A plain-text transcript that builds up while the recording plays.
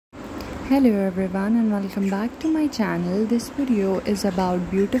Hello everyone and welcome back to my channel. This video is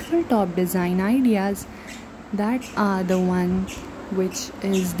about beautiful top design ideas that are the one which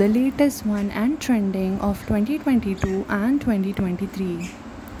is the latest one and trending of 2022 and 2023.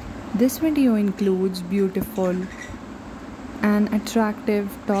 This video includes beautiful and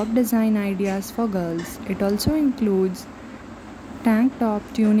attractive top design ideas for girls. It also includes tank top,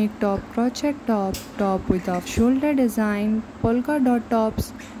 tunic top, crochet top, top with off-shoulder design, polka dot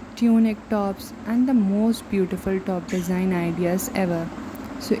tops, tunic tops, and the most beautiful top design ideas ever.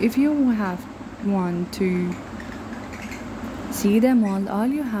 So if you want to see them all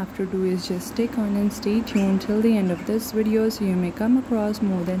you have to do is just stick on and stay tuned till the end of this video, so you may come across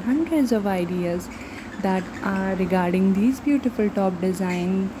more than hundreds of ideas that are regarding these beautiful top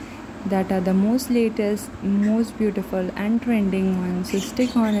design that are the most latest, most beautiful and trending ones. So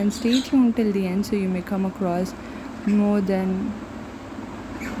stick on and stay tuned till the end, so you may come across more than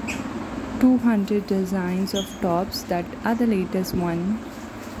 200 designs of tops that are the latest one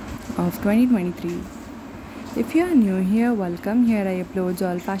of 2023. If you are new here, welcome. Here I upload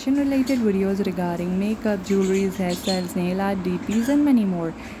all fashion related videos regarding makeup, jewelries, hairstyles, nail art, DPs and many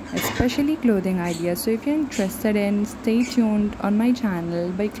more, especially clothing ideas. So if you're interested in, stay tuned on my channel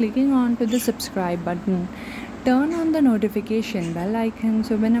by clicking on to the subscribe button. Turn on the notification bell icon,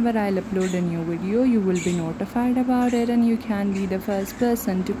 so whenever I'll upload a new video, you will be notified about it and you can be the first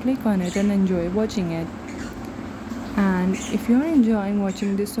person to click on it and enjoy watching it. And if you're enjoying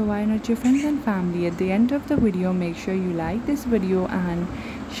watching this, so why not your friends and family? At the end of the video, make sure you like this video and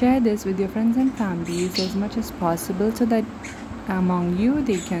share this with your friends and families as much as possible, so that among you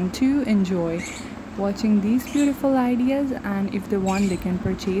they can too enjoy watching these beautiful ideas, and if they want they can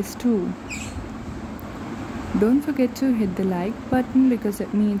purchase too. Don't forget to hit the like button because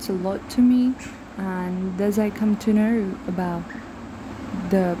it means a lot to me, and as I come to know about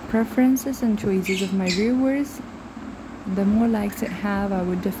the preferences and choices of my viewers, the more likes it have, I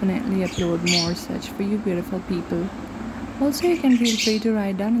would definitely upload more such for you beautiful people. Also, you can feel free to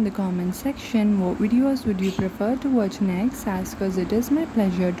write down in the comment section what videos would you prefer to watch next, as cause it is my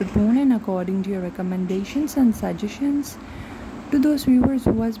pleasure to tune in according to your recommendations and suggestions. To those viewers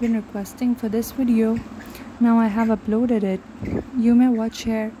who has been requesting for this video, now I have uploaded it. You may watch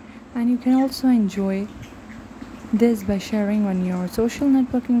here, and you can also enjoy this by sharing on your social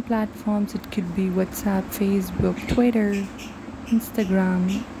networking platforms. It could be WhatsApp, Facebook, Twitter,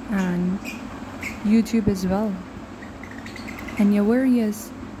 Instagram and YouTube as well, and your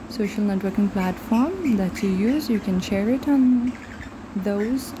various social networking platform that you use, you can share it on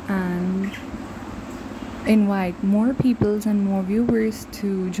those and invite more people and more viewers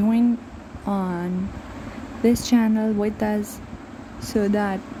to join on this channel with us, so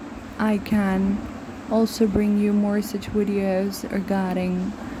that I can also bring you more such videos regarding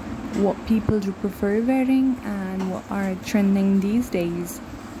what people do prefer wearing and what are trending these days.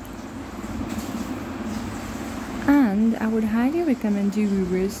 And I would highly recommend you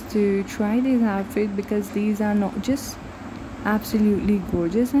viewers to try this outfit, because these are not just absolutely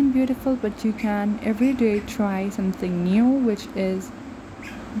gorgeous and beautiful, but you can every day try something new, which is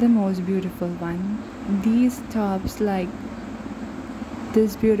the most beautiful one. These tops, like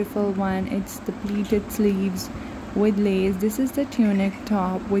this beautiful one, it's the pleated sleeves with lace. This is the tunic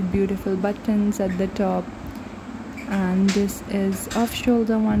top with beautiful buttons at the top, and this is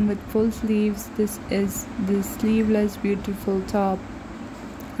off-shoulder one with full sleeves. This is the sleeveless beautiful top,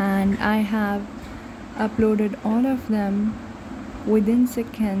 and I have uploaded all of them within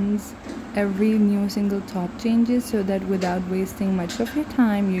seconds. Every new single top changes, so that without wasting much of your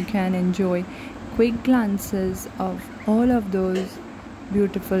time, you can enjoy quick glances of all of those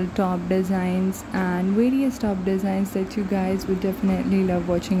beautiful top designs and various top designs that you guys would definitely love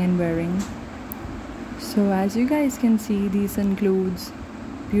watching and wearing. So as you guys can see, these includes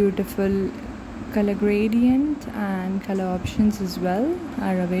beautiful color gradient and color options as well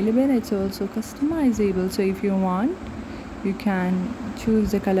are available. It's also customizable, so if you want, you can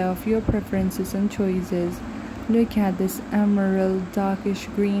choose the color of your preferences and choices. Look at this emerald darkish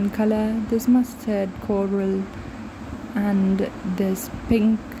green color, this mustard coral, and this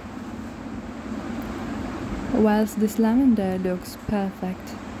pink, whilst this lavender looks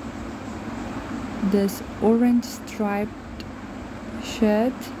perfect. This orange striped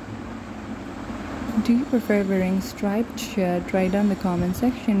shirt. Do you prefer wearing striped shirt? Write down in the comment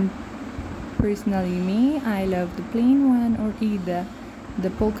section. Personally, me, I love the plain one or either the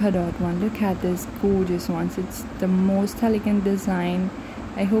polka dot one. Look at this gorgeous ones. It's the most elegant design.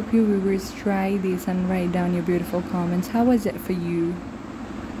 I hope you viewers try this and write down your beautiful comments. How was it for you?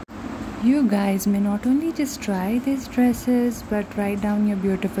 You guys may not only just try these dresses but write down your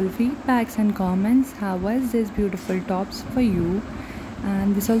beautiful feedbacks and comments. How was this beautiful tops for you?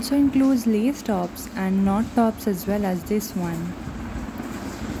 And this also includes lace tops and knot tops as well as this one.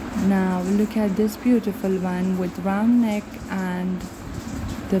 Now look at this beautiful one with round neck and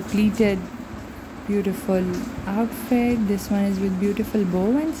the pleated beautiful outfit. This one is with beautiful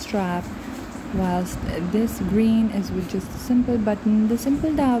bow and strap, whilst this green is with just a simple button. The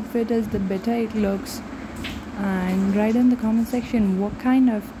simpler the outfit is, the better it looks. And write in the comment section what kind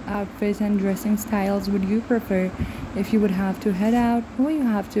of outfits and dressing styles would you prefer if you would have to head out or you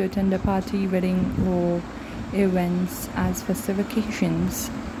have to attend a party, wedding or events as festive occasions.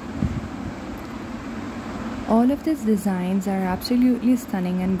 All of these designs are absolutely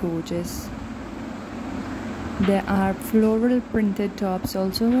stunning and gorgeous. There are floral printed tops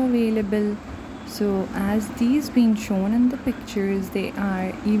also available. So as these being shown in the pictures, they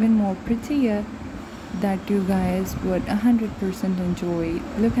are even more prettier that you guys would 100% enjoy.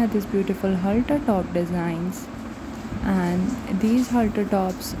 Look at this beautiful halter top designs. And these halter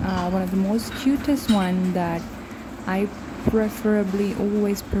tops are one of the most cutest one that I preferably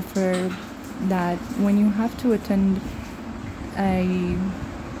always prefer, that when you have to attend a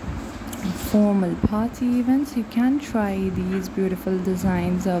formal party events, you can try these beautiful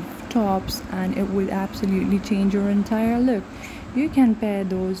designs of tops and it will absolutely change your entire look. You can pair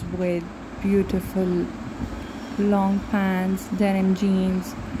those with beautiful long pants, denim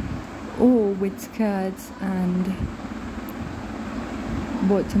jeans, or with skirts and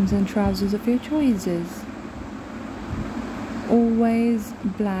bottoms and trousers of your choices. Always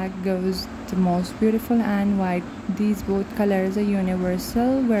black goes the most beautiful, and white. These both colors are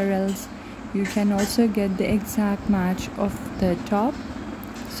universal, whereas you can also get the exact match of the top,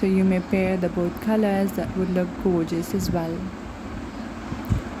 so you may pair the both colors. That would look gorgeous as well.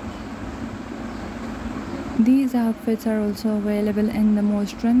 These outfits are also available in the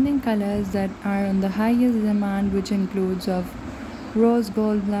most trending colors that are on the highest demand, which includes of rose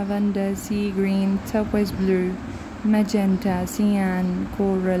gold, lavender, sea green, turquoise blue, magenta, cyan,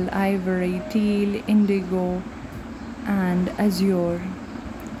 coral, ivory, teal, indigo and azure.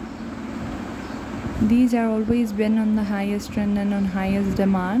 These are always been on the highest trend and on highest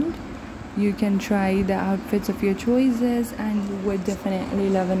demand. You can try the outfits of your choices and you would definitely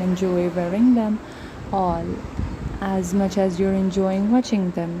love and enjoy wearing them all as much as you're enjoying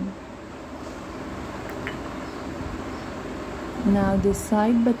watching them. Now this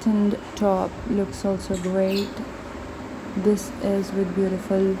side buttoned top looks also great. This is with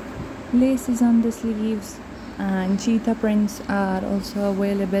beautiful laces on the sleeves and cheetah prints are also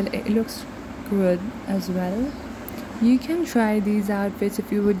available. It looks good as well. You can try these outfits if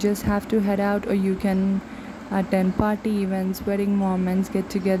you would just have to head out, or you can attend party events, wedding moments, get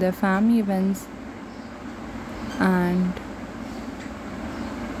together, family events. And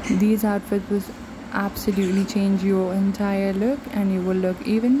these outfits will absolutely change your entire look and you will look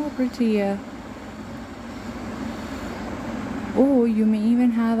even more prettier. Or you may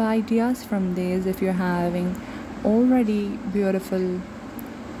even have ideas from these if you're having already beautiful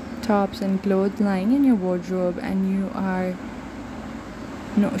tops and clothes lying in your wardrobe and you are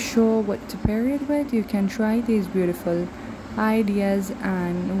not sure what to pair it with. You can try these beautiful ideas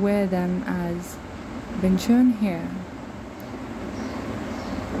and wear them as been shown here.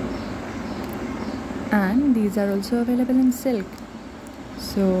 And these are also available in silk.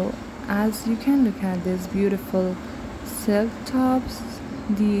 So as you can look at this beautiful silk tops,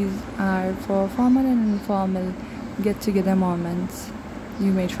 these are for formal and informal get-together moments.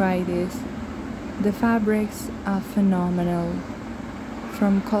 You may try this. The fabrics are phenomenal,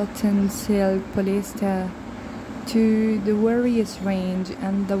 from cotton, silk, polyester to the various range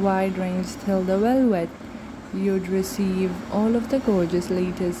and the wide range till the velvet. You'd receive all of the gorgeous,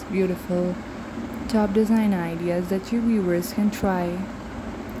 latest, beautiful top design ideas that you viewers can try.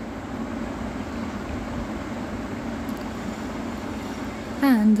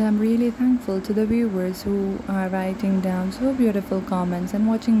 And I'm really thankful to the viewers who are writing down so beautiful comments and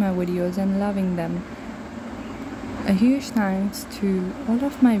watching my videos and loving them. A huge thanks to all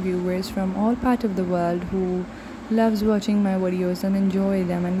of my viewers from all parts of the world who loves watching my videos and enjoy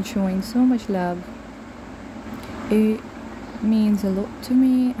them and showing so much love. It means a lot to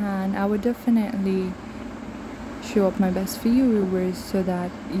me, and I would definitely show up my best for you viewers so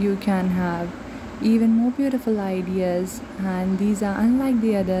that you can have even more beautiful ideas. And these are unlike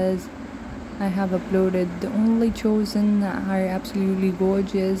the others I have uploaded. The only chosen that are absolutely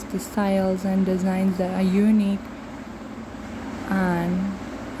gorgeous, the styles and designs that are unique and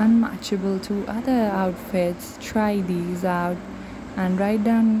unmatchable to other outfits. Try these out and write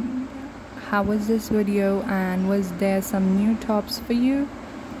down how was this video, and was there some new tops for you,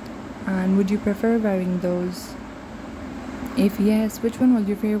 and would you prefer wearing those? If yes, which one was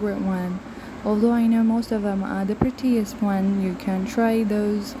your favorite one? Although I know most of them are the prettiest one, you can try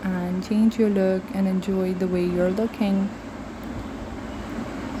those and change your look and enjoy the way you're looking.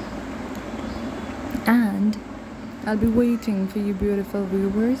 And I'll be waiting for you beautiful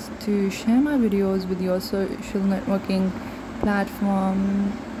viewers to share my videos with your social networking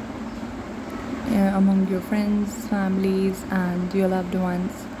platform, among your friends, families, and your loved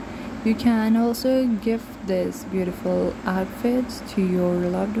ones. You can also gift this beautiful outfits to your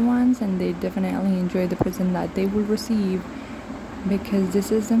loved ones, and they definitely enjoy the present that they will receive, because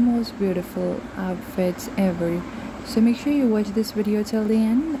this is the most beautiful outfits ever. So make sure you watch this video till the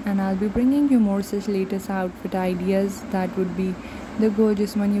end, and I'll be bringing you more such latest outfit ideas that would be the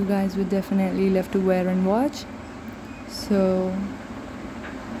gorgeous one you guys would definitely love to wear and watch. So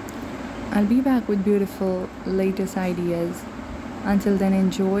I'll be back with beautiful latest ideas. Until then,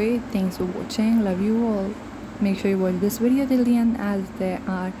 enjoy. Thanks for watching. Love you all. Make sure you watch this video till the end, as there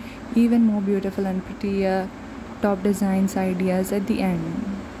are even more beautiful and prettier top designs ideas at the end.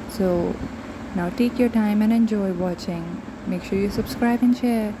 So now take your time and enjoy watching. Make sure you subscribe and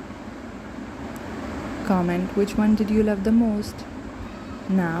share. Comment which one did you love the most.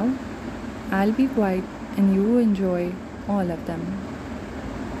 Now I'll be quiet and you enjoy all of them.